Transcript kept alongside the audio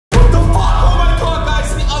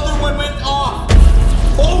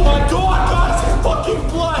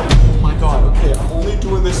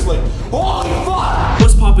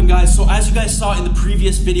guys, so as you guys saw in the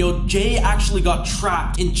previous video, Jay actually got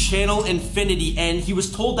trapped in Channel Infinity and he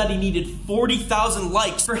was told that he needed 40,000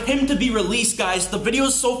 likes for him to be released, guys. The video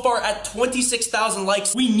is so far at 26,000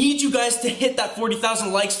 likes. We need you guys to hit that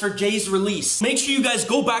 40,000 likes for Jay's release. Make sure you guys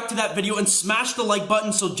go back to that video and smash the like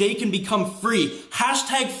button so Jay can become free.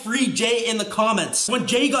 Hashtag free Jay in the comments. When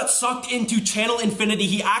Jay got sucked into Channel Infinity,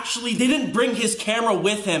 he actually didn't bring his camera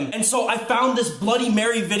with him. And so I found this Bloody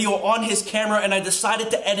Mary video on his camera and I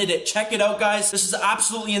decided to edit it. Check it out, guys. This is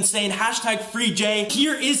absolutely insane. Hashtag free Jay.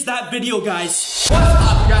 Here is that video, guys. What's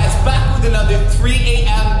up, guys? Back with another 3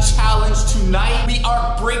 a.m. challenge tonight. We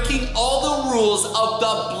are breaking all the rules of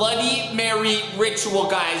the Bloody Mary ritual,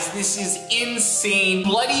 guys. This is insane.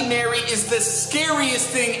 Bloody Mary is the scariest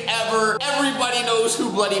thing ever. Everybody knows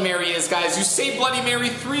who Bloody Mary is, guys. You say Bloody Mary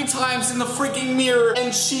 3 times in the freaking mirror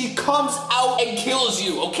and she comes out and kills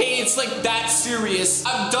you, okay? It's like that serious.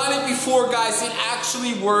 I've done it before, guys. It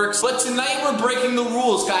actually works. But tonight we're breaking the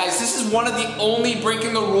rules, guys. This is one of the only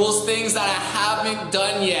breaking the rules things that I haven't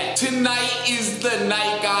done yet. Tonight is the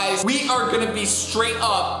night, guys. We are gonna be straight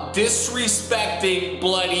up disrespecting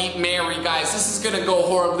Bloody Mary, guys. This is gonna go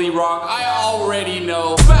horribly wrong. I already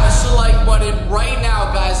know. Smash the like button right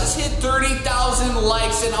now, guys. Let's hit 30,000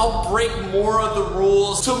 likes and I'll break more of the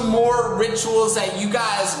rules to more rituals that you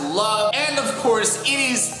guys love. And of course, it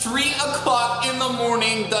is 3 o'clock in the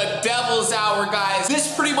morning, the devil's hour, guys.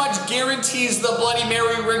 This pretty much guarantees the Bloody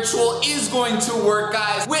Mary ritual is going to work,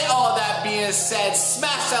 guys. With all that being said,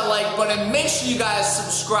 smash that like button. Make sure you guys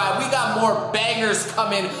subscribe. We got more bangers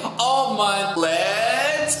coming all month.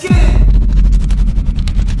 Let's get it.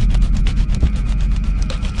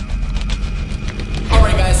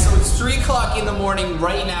 Alright, guys, so it's 3 o'clock in the morning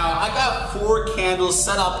right now. I got 4 candles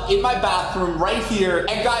set up in my bathroom right here.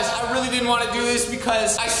 And guys, I really didn't want to do this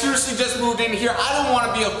because I seriously just moved in here. I don't want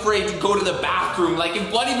to be afraid to go to the bathroom. Like, if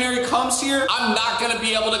Bloody Mary comes here, I'm not going to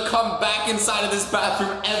be able to come back inside of this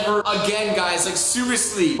bathroom ever again, guys. Like,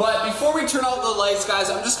 seriously. But before we turn out the lights, guys,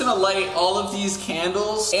 I'm just going to light all of these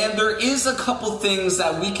candles. And there is a couple things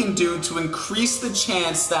that we can do to increase the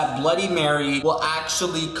chance that Bloody Mary will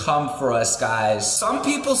actually come for us, guys. Some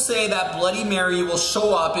people say that Bloody Mary will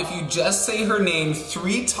show up if you just say her name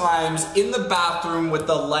 3 times in the bathroom with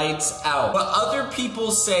the lights out. But other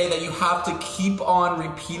people say that you have to keep on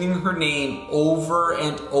repeating her name over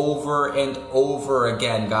and over and over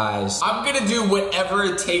again, guys. I'm gonna do whatever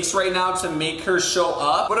it takes right now to make her show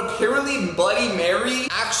up. But apparently Bloody Mary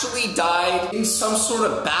actually died in some sort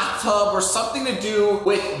of bathtub or something to do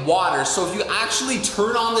with water. So if you actually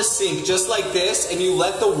turn on the sink just like this and you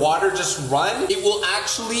let the water just run, it will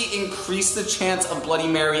actually increase the chance of Bloody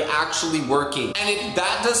Mary actually working. And if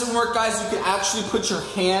that doesn't work, guys, you can actually put your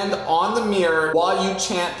hand on the mirror while you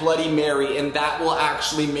chant Bloody Mary, and that will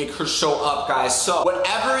actually make her show up, guys. So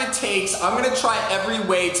whatever it takes, I'm gonna try every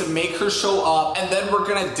way to make her show up, and then we're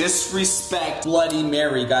gonna disrespect Bloody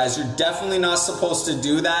Mary, guys. You're definitely not supposed to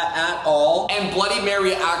do that at all. And Bloody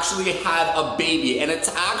Mary actually had a baby, and it's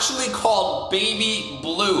actually called Baby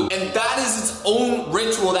Blue. And that is its own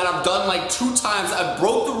ritual that I've done like 2 times. I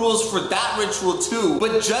broke the rules for that ritual too.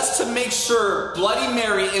 But just to make sure Bloody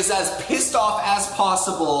Mary is as pissed off as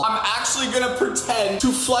possible, I'm actually gonna pretend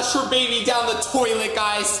to flush her baby down the toilet,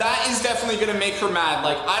 guys. That is definitely gonna make her mad.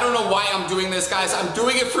 Like, I don't know why I'm doing this, guys. I'm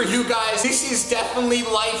doing it for you guys. This is definitely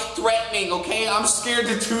life-threatening, okay? I'm scared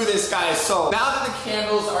to do this, guys. So now that the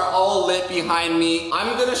candles are all lit behind me,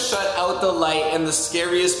 I'm gonna shut out the light, and the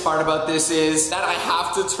scariest part about this is that I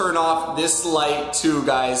have to turn off this light too,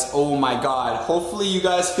 guys. Oh my god. Hopefully you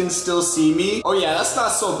guys can still see me. Oh yeah, that's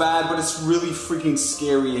not so bad, but it's really freaking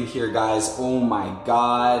scary in here, guys. Oh my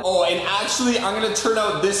god. Oh, and actually, I'm gonna turn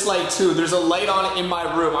out this light too. There's a light on in my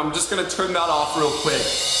room. I'm just gonna turn that off real quick.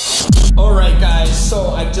 Alright, guys, so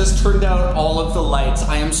I just turned out all of the lights.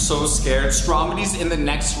 I am so scared. Stromedy's in the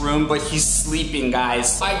next room, but he's sleeping,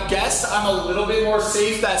 guys. I guess I'm a little bit more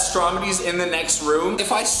safe that Stromedy's in the next room.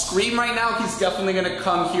 If I scream right now, he's definitely gonna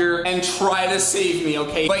come here and try to save me,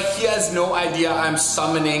 okay? But he has no idea I'm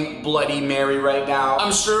summoning Bloody Mary right now.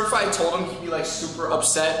 I'm sure if I told him, he'd be like super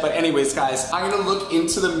upset. But anyways, guys, I'm gonna look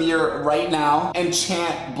into the mirror right now and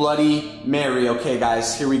chant Bloody Mary. Okay,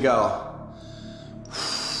 guys, here we go.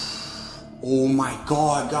 Oh my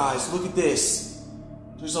god, guys, look at this.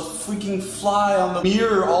 There's a freaking fly on the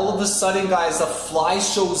mirror. All of a sudden, guys, a fly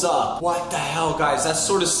shows up. What the hell, guys? That's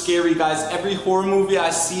sort of scary, guys. Every horror movie I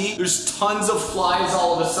see, there's tons of flies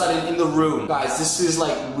all of a sudden in the room. Guys, this is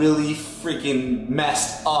like really freaking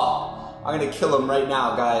messed up. I'm gonna kill him right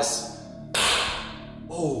now, guys.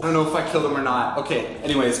 Oh, I don't know if I killed him or not. Okay,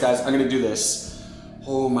 anyways, guys, I'm gonna do this.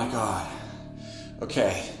 Oh my god.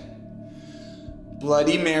 Okay.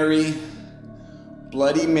 Bloody Mary,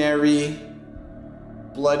 Bloody Mary,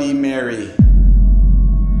 Bloody Mary.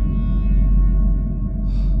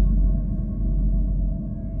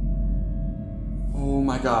 Oh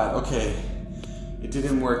my God, okay. It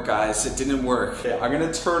didn't work, guys, it didn't work. Okay, I'm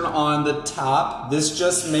gonna turn on the tap. This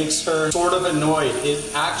just makes her sort of annoyed.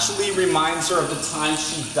 It actually reminds her of the time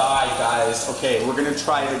she died, guys. Okay, we're gonna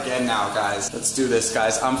try it again now, guys. Let's do this,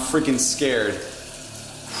 guys. I'm freaking scared.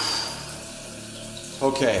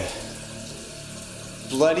 Okay.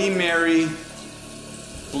 Bloody Mary,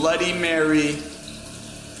 Bloody Mary,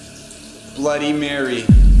 Bloody Mary.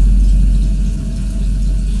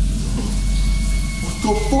 What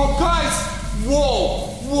the fuck, guys? Whoa,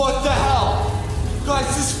 what the hell? Guys,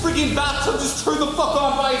 this freaking bathtub just turned the fuck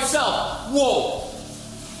on by itself. Whoa.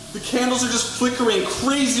 The candles are just flickering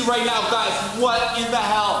crazy right now, guys. What in the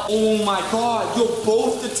hell? Oh my God. Yo,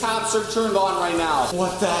 both the taps are turned on right now.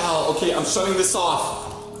 What the hell? Okay, I'm shutting this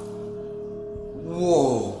off.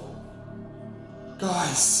 Whoa.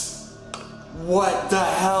 Guys, what the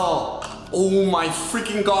hell? Oh my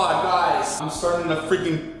freaking God, guys. I'm starting to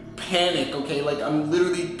freaking panic, okay? Like, I'm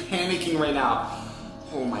literally panicking right now.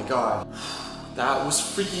 Oh my God. That was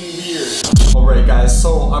freaking weird. Alright, guys,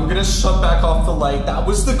 so I'm gonna shut back off the light. That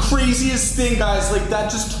was the craziest thing, guys. Like, that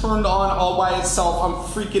just turned on all by itself. I'm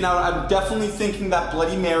freaking out. I'm definitely thinking that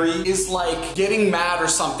Bloody Mary is like getting mad or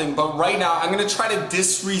something. But right now, I'm gonna try to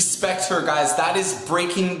disrespect her, guys. That is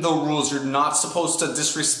breaking the rules. You're not supposed to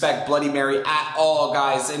disrespect Bloody Mary at all,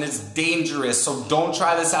 guys. And it's dangerous, so don't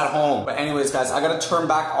try this at home. But anyways, guys, I gotta turn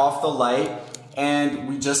back off the light. And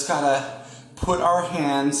we just gotta put our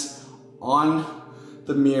hands on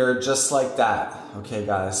the mirror just like that. Okay,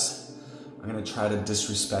 guys, I'm gonna try to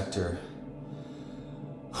disrespect her.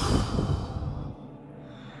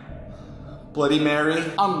 Bloody Mary,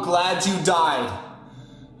 I'm glad you died.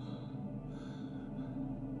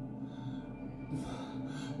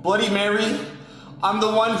 Bloody Mary, I'm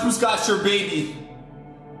the one who's got your baby.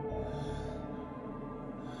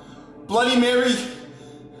 Bloody Mary,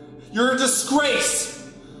 you're a disgrace.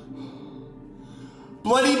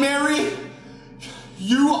 Bloody Mary,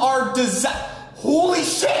 you are holy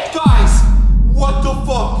shit, guys! What the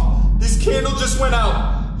fuck? This candle just went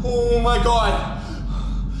out. Oh my God.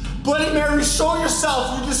 Bloody Mary, show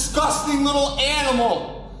yourself, you disgusting little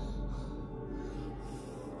animal.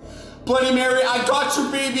 Bloody Mary, I got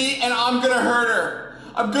your baby and I'm gonna hurt her.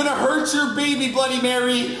 I'm gonna hurt your baby, Bloody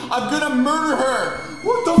Mary. I'm gonna murder her.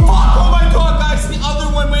 What the fuck? Oh my God, guys, the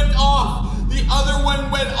other one went off. The other one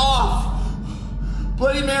went off.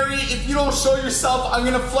 Bloody Mary, if you don't show yourself, I'm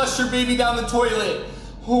gonna flush your baby down the toilet.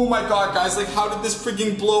 Oh my God, guys, like, how did this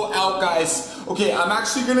freaking blow out, guys? Okay, I'm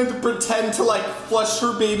actually gonna pretend to like flush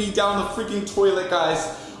her baby down the freaking toilet,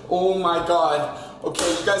 guys. Oh my God. Okay,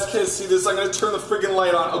 you guys can't see this. I'm gonna turn the freaking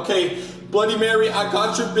light on. Okay, Bloody Mary, I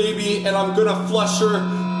got your baby and I'm gonna flush her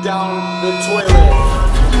down the toilet.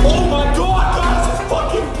 Oh my God, guys, it's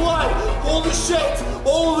fucking blood. Holy shit.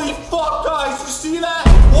 Holy fuck, guys, you see that?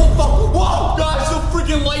 Oh fuck, whoa, guys, the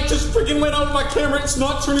freaking light just freaking went out of my camera. It's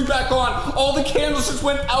not turning back on. All the candles just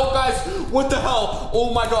went out, guys. What the hell?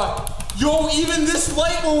 Oh my God. Yo, even this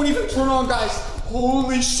light won't even turn on, guys.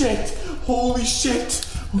 Holy shit. Holy shit.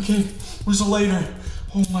 Okay, where's the lighter?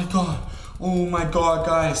 Oh my God. Oh my God,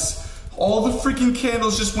 guys. All the freaking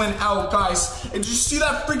candles just went out, guys. And did you see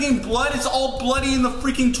that freaking blood? It's all bloody in the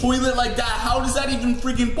freaking toilet like that. How is that even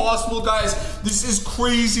freaking possible, guys? This is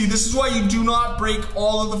crazy. This is why you do not break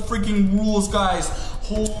all of the freaking rules, guys.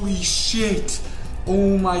 Holy shit.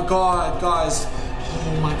 Oh my God, guys.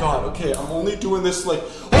 Oh my God. Okay, I'm only doing this like...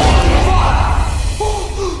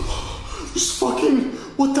 Oh, just fucking...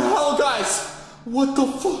 What the hell, guys? What the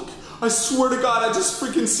fuck? I swear to God, I just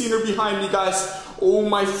freaking seen her behind me, guys. Oh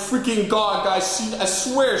my freaking God, guys. I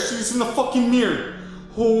swear, she's in the fucking mirror.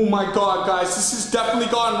 Oh my God, guys. This has definitely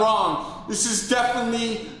gone wrong. This has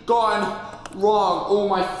definitely gone wrong. Oh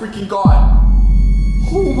my freaking God.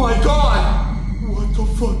 Oh my God. What the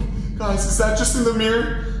fuck? Guys, is that just in the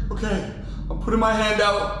mirror? Okay, I'm putting my hand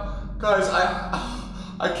out. Guys,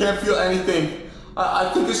 I can't feel anything.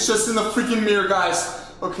 I think it's just in the freaking mirror,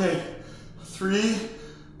 guys. Okay, 3.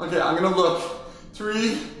 Okay, I'm gonna look.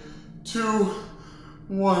 3, 2,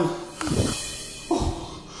 1.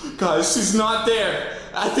 Oh, guys, she's not there.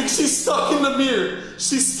 I think she's stuck in the mirror.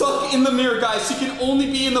 She's stuck in the mirror, guys. She can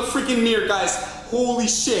only be in the freaking mirror, guys. Holy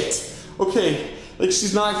shit. Okay, like,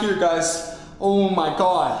 she's not here, guys. Oh my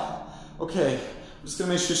God. Okay, I'm just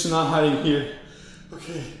gonna make sure she's not hiding here.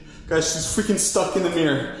 Okay, guys, she's freaking stuck in the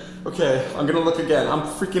mirror. Okay, I'm gonna look again. I'm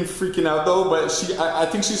freaking out though, but I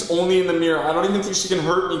think she's only in the mirror. I don't even think she can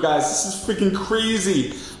hurt me, guys. This is freaking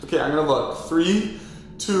crazy. Okay, I'm gonna look. 3,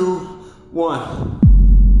 2, 1.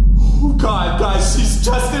 Oh God, guys, she's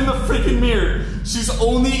just in the freaking mirror. She's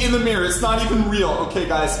only in the mirror. It's not even real. Okay,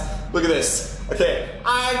 guys, look at this. Okay,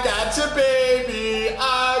 I got you, baby.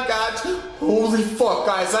 I got you. Holy fuck,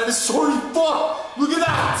 guys, that is so fuck. Look at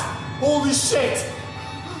that. Holy shit.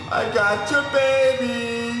 I got you,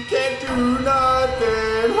 baby. Can't do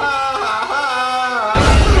nothing.